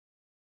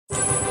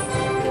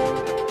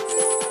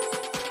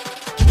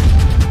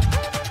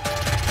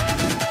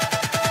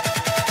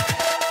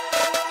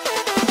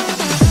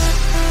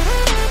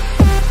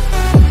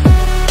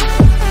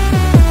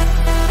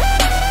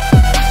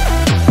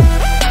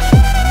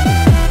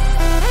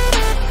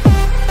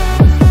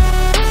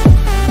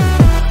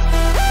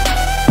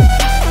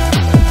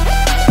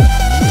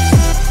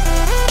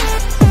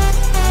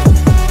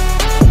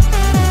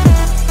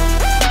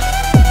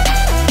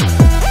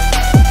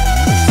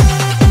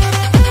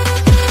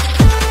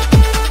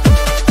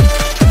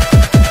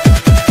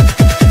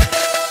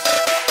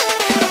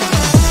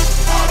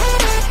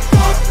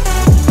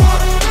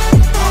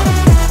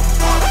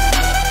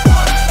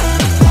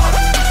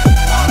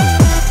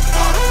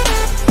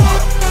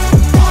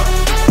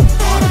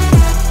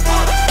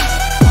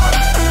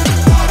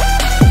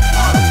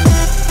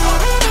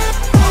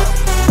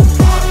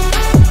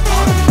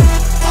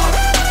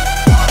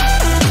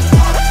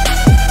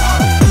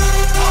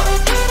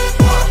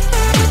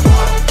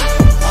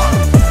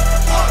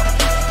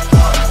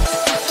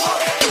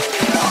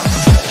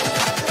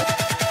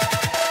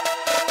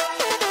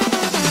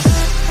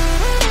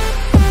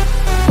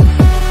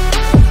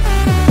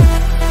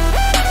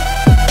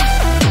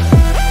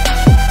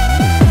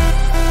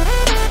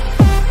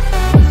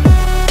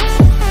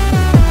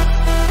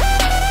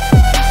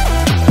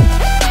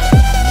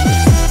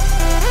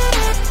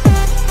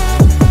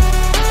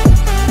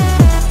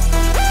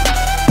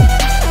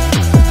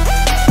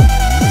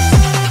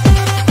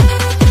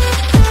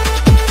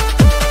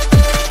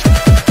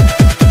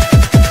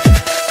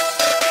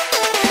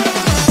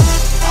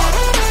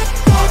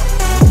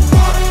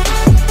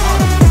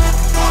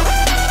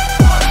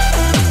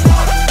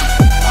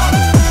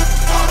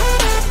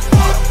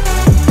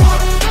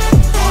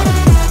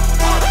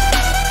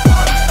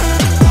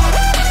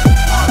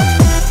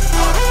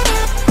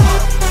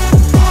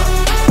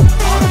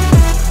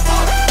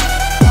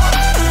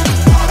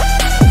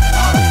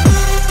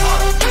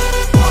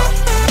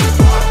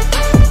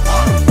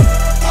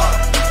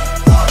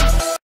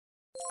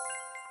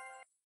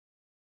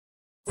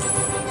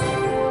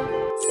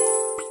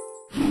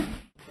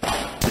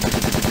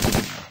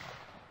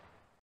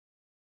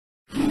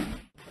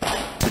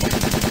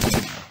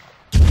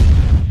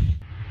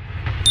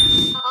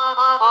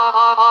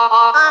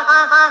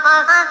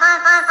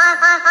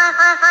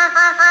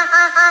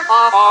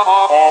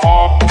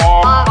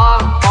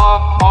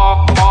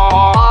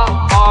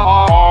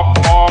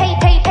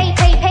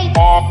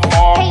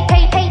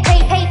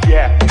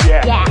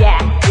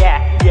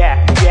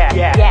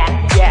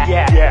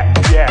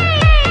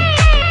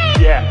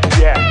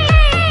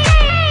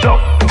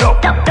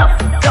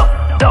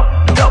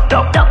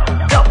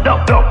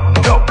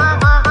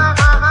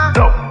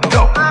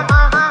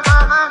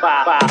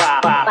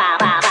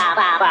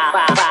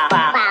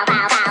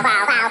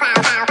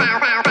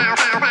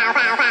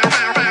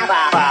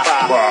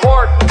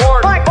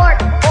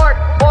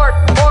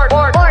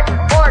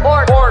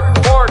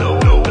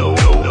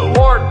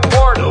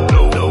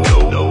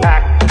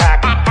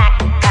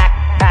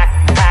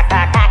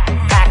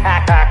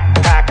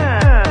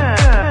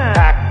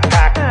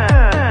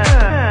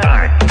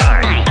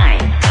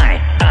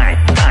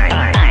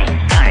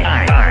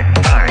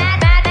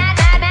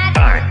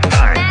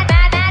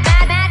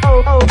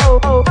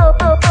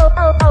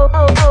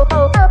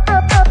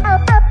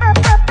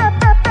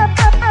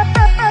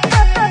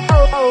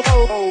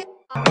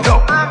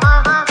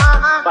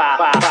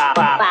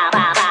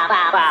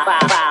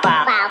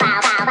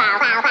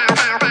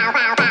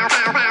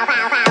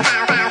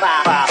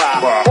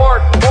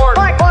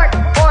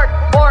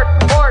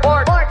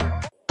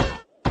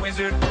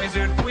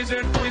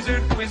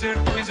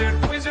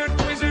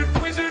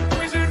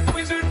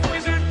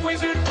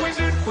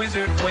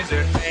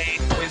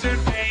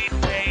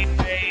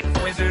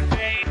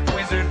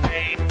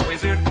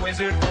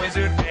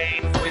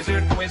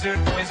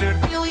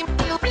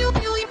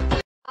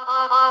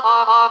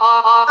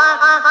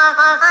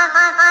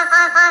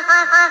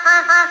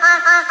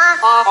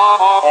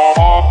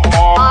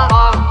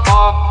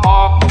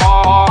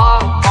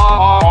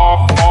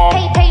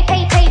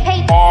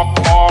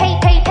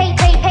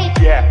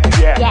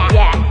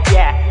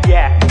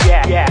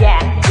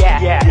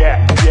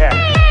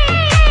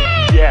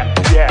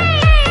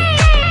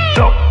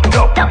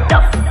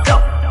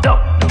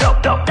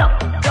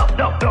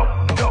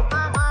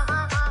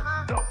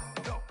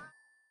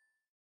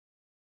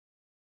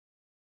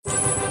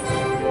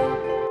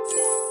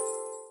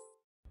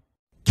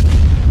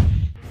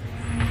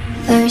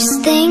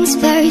 First things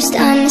first,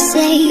 I'ma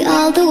say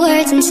all the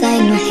words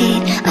inside my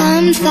head.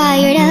 I'm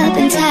fired up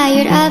and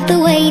tired of the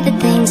way that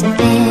things have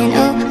been.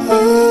 Oh,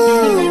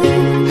 ooh,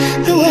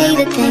 the way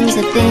that things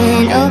have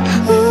been. Oh,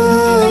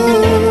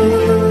 ooh.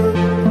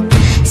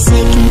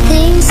 Second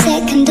thing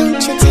second,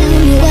 don't you tell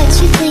me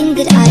what you think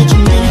that I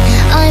can be.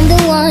 I'm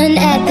the one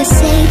at the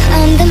sea,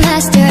 I'm the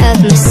master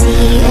of my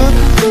sea. Oh,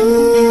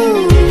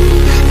 ooh,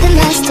 the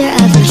master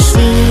of my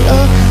sea.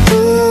 Oh,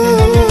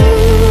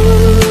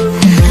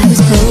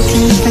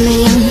 from a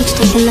young age,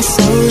 taking my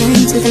soul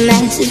into the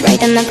masses,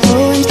 writing my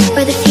poems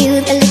for the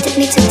few that looked at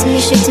me, took to me,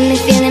 shook to me,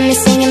 feeling me,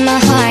 singing my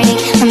heartache.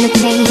 From the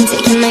pain,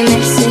 taking my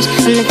message,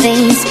 from the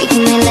veins,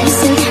 speaking my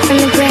lesson, from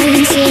the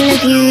brain, seeing the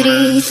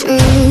beauty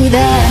through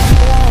the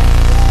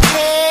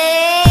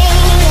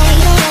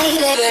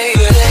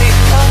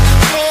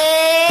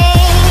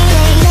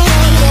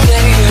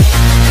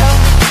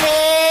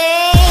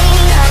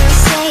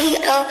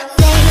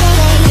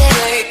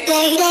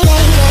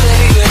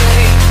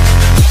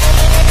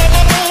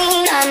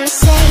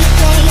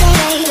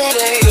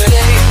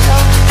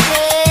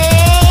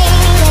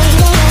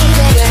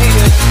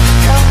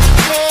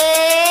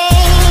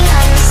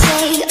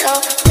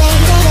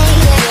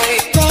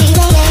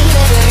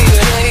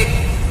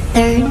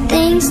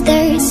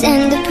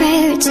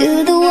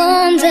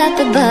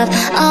above.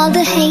 All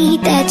the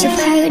hate that you've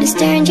heard has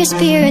turned your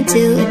spirit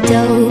to a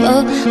dove.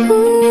 Oh,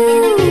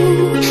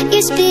 ooh,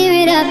 your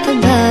spirit up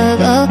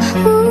above. Oh,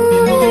 ooh.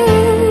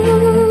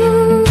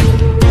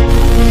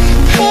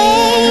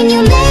 Pain,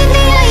 you made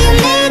me, oh, you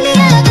made me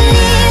a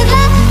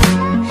believer,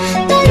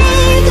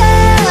 believer.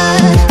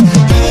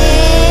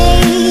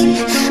 Pain,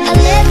 I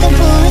let the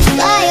bullets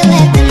fly, I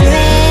let them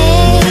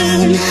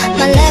rain.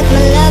 My luck,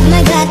 my love,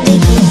 my God, they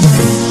keep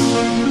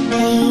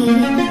pain.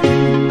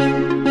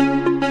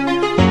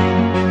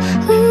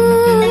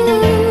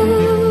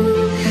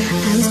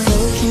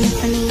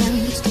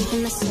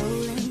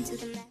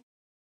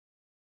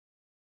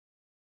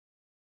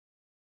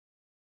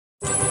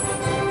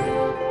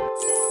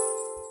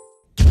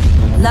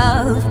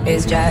 Love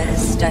is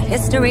just a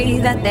history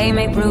that they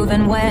may prove,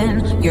 and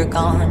when you're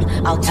gone,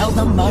 I'll tell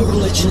them my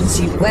religion's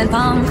you. When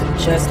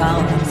punctures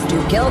come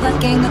to kill the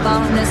king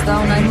upon his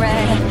throne, I'm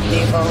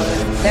ready for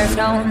their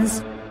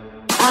stones.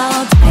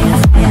 I'll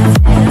dance, dance,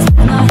 dance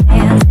with my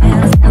hands,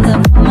 hands, hands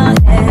up on my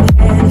head,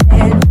 head,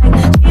 head.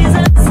 Like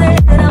Jesus said,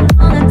 I'm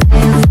gonna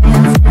dance,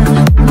 dance, dance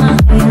with my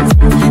hands,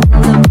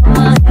 hands up on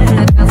my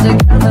head. Dance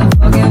together,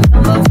 forgive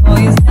them before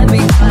you stand,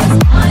 because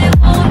I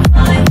won't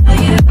fight for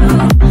you.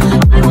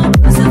 I won't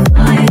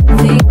crucify the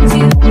things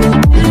you do.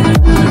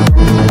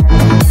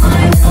 I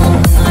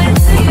won't fight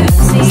for you.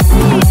 See,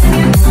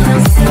 you're gonna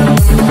still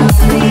love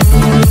me.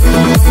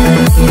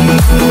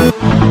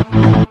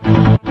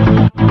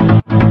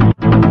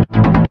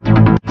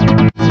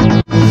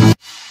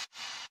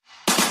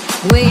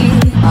 We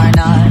are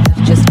not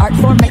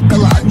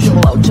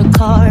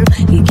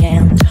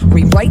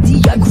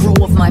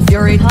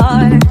victory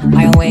hard.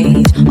 I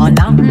wait on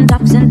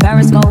mountaintops in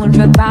Paris, gold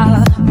trip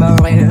power,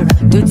 Maria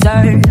to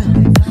turn.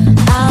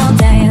 I'll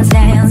dance,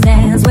 dance,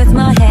 dance with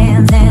my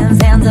hands,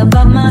 hands, hands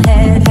above my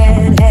head,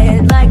 head,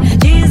 head. Like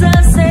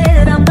Jesus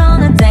said, I'm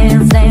gonna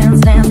dance, dance,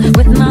 dance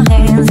with my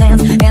hands,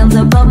 hands, hands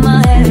above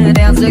my head.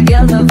 Dance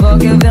together,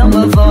 forgive him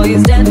before you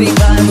stand,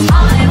 because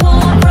I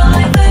won't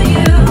cry for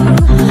you.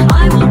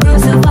 I won't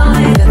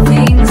crucify the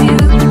things you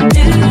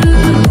do.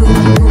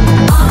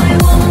 I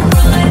won't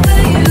cry for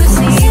you.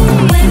 See,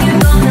 when you're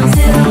gone, I'll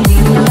still be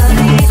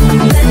bloody.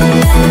 Let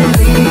it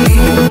be.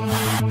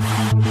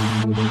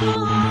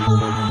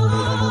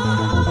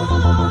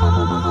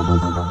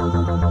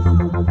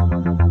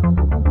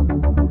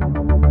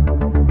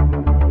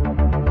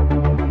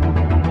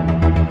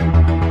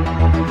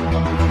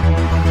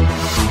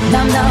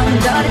 Dum dum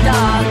da da da,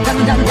 dum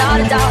dum da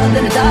da da,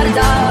 da da da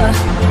da.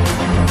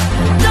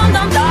 Dum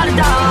dum da da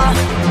da,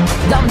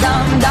 dum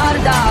dum da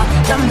da da,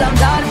 dum dum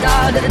da da da,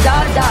 da da da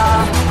da.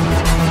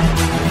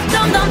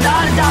 Dum dum da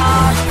da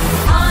da.